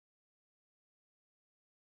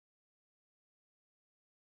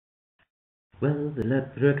Well, the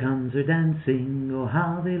leprechauns are dancing, oh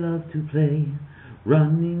how they love to play,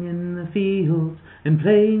 running in the fields and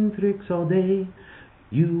playing tricks all day.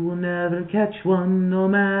 You will never catch one, no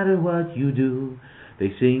matter what you do. They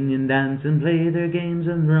sing and dance and play their games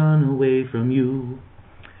and run away from you.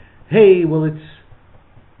 Hey, well it's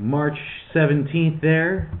March 17th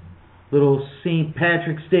there, little St.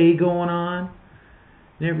 Patrick's Day going on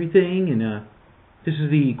and everything, and this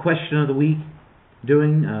is the question of the week.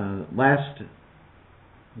 Last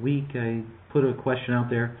week I put a question out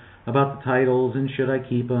there about the titles and should I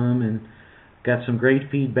keep them, and got some great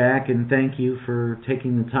feedback, and thank you for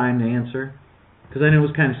taking the time to answer, because I know it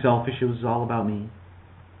was kind of selfish. It was all about me.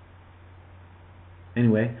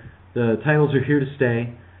 Anyway, the titles are here to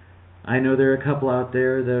stay. I know there are a couple out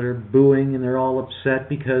there that are booing and they're all upset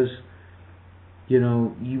because you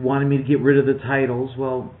wanted me to get rid of the titles.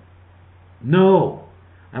 Well, no,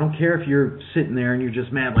 I don't care if you're sitting there and you're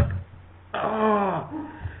just mad like, oh,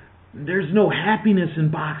 there's no happiness in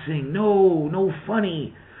boxing. No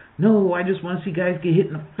funny. No, I just want to see guys get hit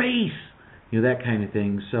in the face. That kind of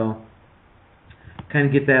thing. So, kind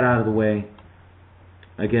of get that out of the way.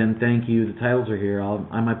 Again, thank you. The titles are here.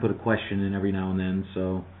 I might put a question in every now and then,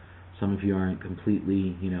 so some of you aren't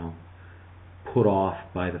completely, put off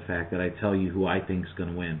by the fact that I tell you who I think is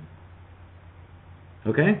going to win.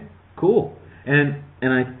 Okay? Cool. And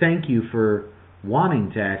I thank you for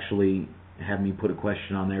wanting to actually have me put a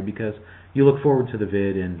question on there, because you look forward to the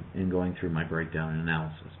vid and going through my breakdown and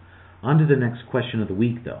analysis. On to the next question of the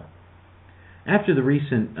week, though. After the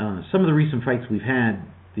some of the recent fights we've had,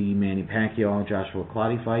 the Manny Pacquiao-Joshua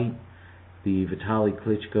Clottey fight, the Vitaly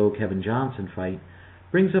Klitschko-Kevin Johnson fight,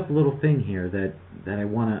 brings up a little thing here that I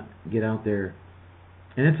want to get out there.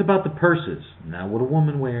 And it's about the purses. Not what a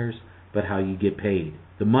woman wears, but how you get paid.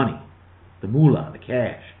 The money. The moolah, the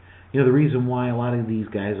cash. The reason why a lot of these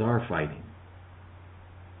guys are fighting.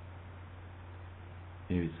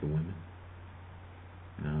 Maybe it's the women.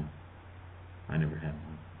 No. I never had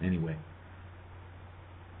one. Anyway.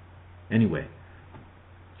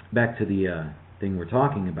 Back to the thing we're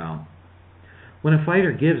talking about. When a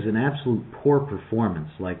fighter gives an absolute poor performance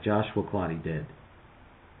like Joshua Clottey did,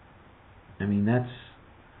 I mean, that's...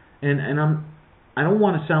 And I don't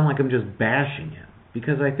want to sound like I'm just bashing him,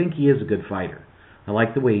 because I think he is a good fighter. I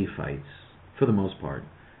like the way he fights, for the most part.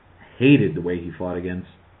 I hated the way he fought against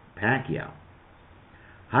Pacquiao.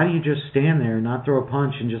 How do you just stand there and not throw a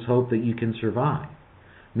punch and just hope that you can survive?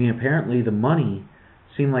 I mean, apparently the money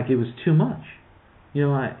seemed like it was too much.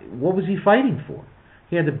 What was he fighting for?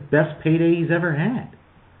 He had the best payday he's ever had.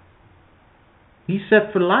 He's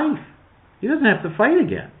set for life. He doesn't have to fight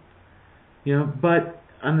again. But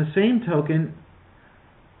on the same token,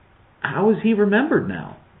 how is he remembered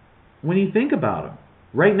now? When you think about him,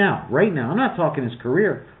 right now, I'm not talking his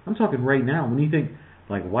career, I'm talking right now. When you think,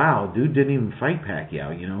 like, wow, dude didn't even fight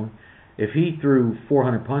Pacquiao, If he threw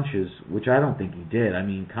 400 punches, which I don't think he did, I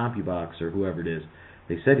mean, CompuBox or whoever it is,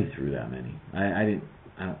 they said he threw that many. I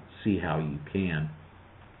don't see how you can.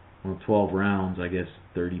 Well, 12 rounds, I guess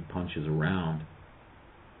 30 punches a round.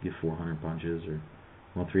 Get 400 punches, or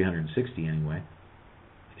 360 anyway.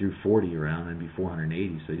 If he threw 40 a round, that'd be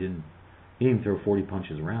 480. So he didn't even throw 40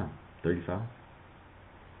 punches a round. 35.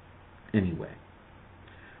 Anyway,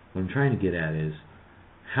 what I'm trying to get at is,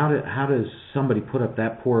 how does somebody put up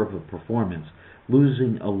that poor of a performance,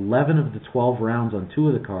 losing 11 of the 12 rounds on 2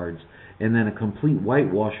 of the cards, and then a complete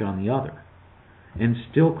whitewash on the other, and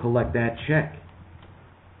still collect that check?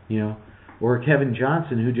 Or Kevin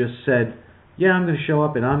Johnson, who just said, yeah, I'm going to show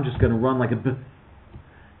up and I'm just going to run like a...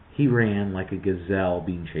 He ran like a gazelle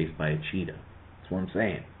being chased by a cheetah. That's what I'm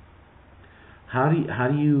saying. How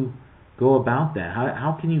do you go about that?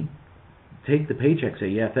 How can you take the paycheck, say,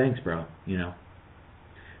 yeah, thanks, bro, Now,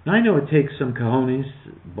 I know it takes some cojones,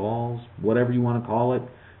 balls, whatever you want to call it,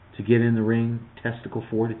 to get in the ring, testicle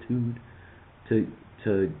fortitude,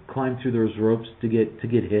 to climb through those ropes to get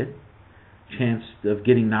hit, chance of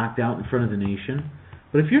getting knocked out in front of the nation.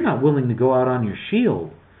 But if you're not willing to go out on your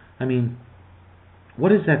shield, I mean,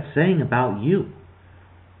 what is that saying about you?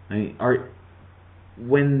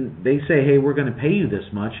 When they say, hey, we're going to pay you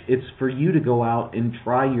this much, it's for you to go out and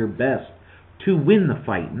try your best to win the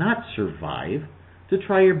fight, not survive, to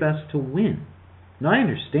try your best to win. Now, I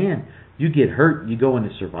understand you get hurt, you go into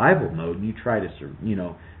survival mode, and you try to,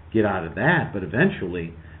 get out of that, but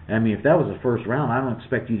eventually, I mean, if that was the first round, I don't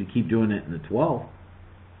expect you to keep doing it in the 12th.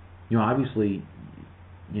 Obviously,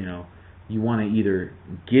 you want to either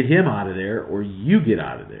get him out of there or you get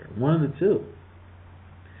out of there. One of the two.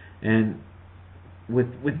 And with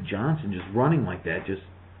Johnson just running like that, just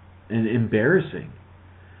and embarrassing.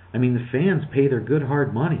 I mean, the fans pay their good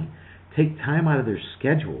hard money take time out of their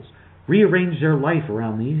schedules, rearrange their life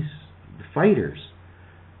around these fighters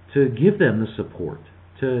to give them the support,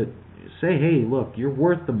 to say, hey, look, you're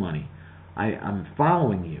worth the money. I'm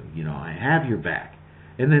following you. You know, I have your back.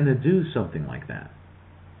 And then to do something like that.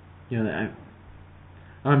 You know,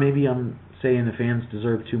 maybe I'm saying the fans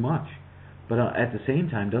deserve too much. But at the same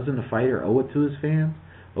time, doesn't the fighter owe it to his fans?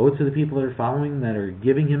 Owe it to the people that are following, that are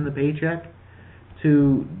giving him the paycheck,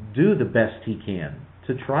 to do the best he can,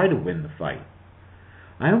 to try to win the fight?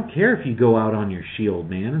 I don't care if you go out on your shield,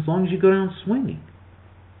 man, as long as you go down swinging.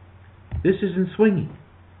 This isn't swinging.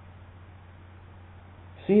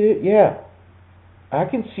 See it? Yeah. I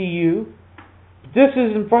can see you. This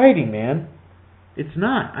isn't fighting, man. It's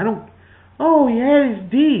not. I don't... Oh, he had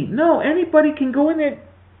his D. No, anybody can go in there.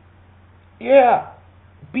 Yeah.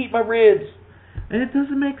 Beat my ribs. And it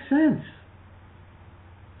doesn't make sense.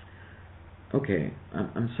 Okay,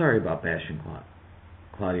 I'm sorry about bashing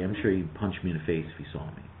Claudia. I'm sure he'd punch me in the face if he saw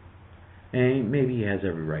me. And maybe he has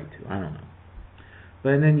every right to. I don't know.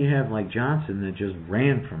 But then you have like Johnson that just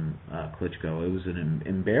ran from Klitschko. It was an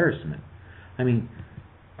embarrassment. I mean,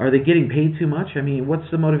 are they getting paid too much? I mean, what's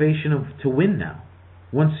the motivation to win now?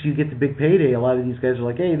 Once you get the big payday, a lot of these guys are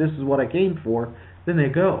like, hey, this is what I came for. Then they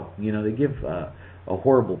go. You know, they give a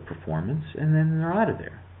horrible performance, and then they're out of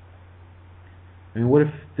there. I mean, what if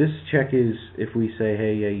this check is, if we say,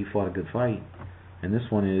 hey, yeah, you fought a good fight, and this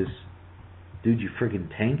one is, dude, you friggin'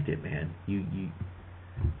 tanked it, man. You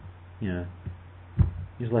know,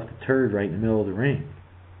 you just left a turd right in the middle of the ring.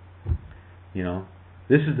 You know,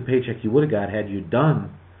 this is the paycheck you would have got had you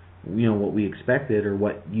done, you know, what we expected or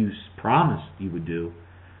what you promised you would do.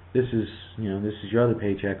 This is, you know, this is your other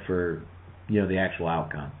paycheck for, you know, the actual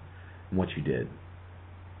outcome and what you did.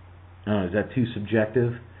 I don't know, is that too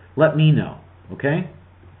subjective? Let me know, okay?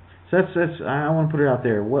 So that's I want to put it out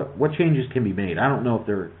there. What changes can be made? I don't know if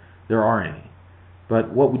there are any,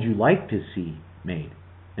 but what would you like to see made?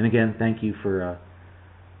 And again, thank you for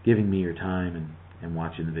giving me your time and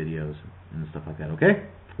watching the videos and stuff like that, okay?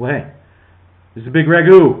 Well, hey, this is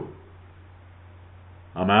Bigragu.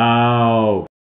 I'm out.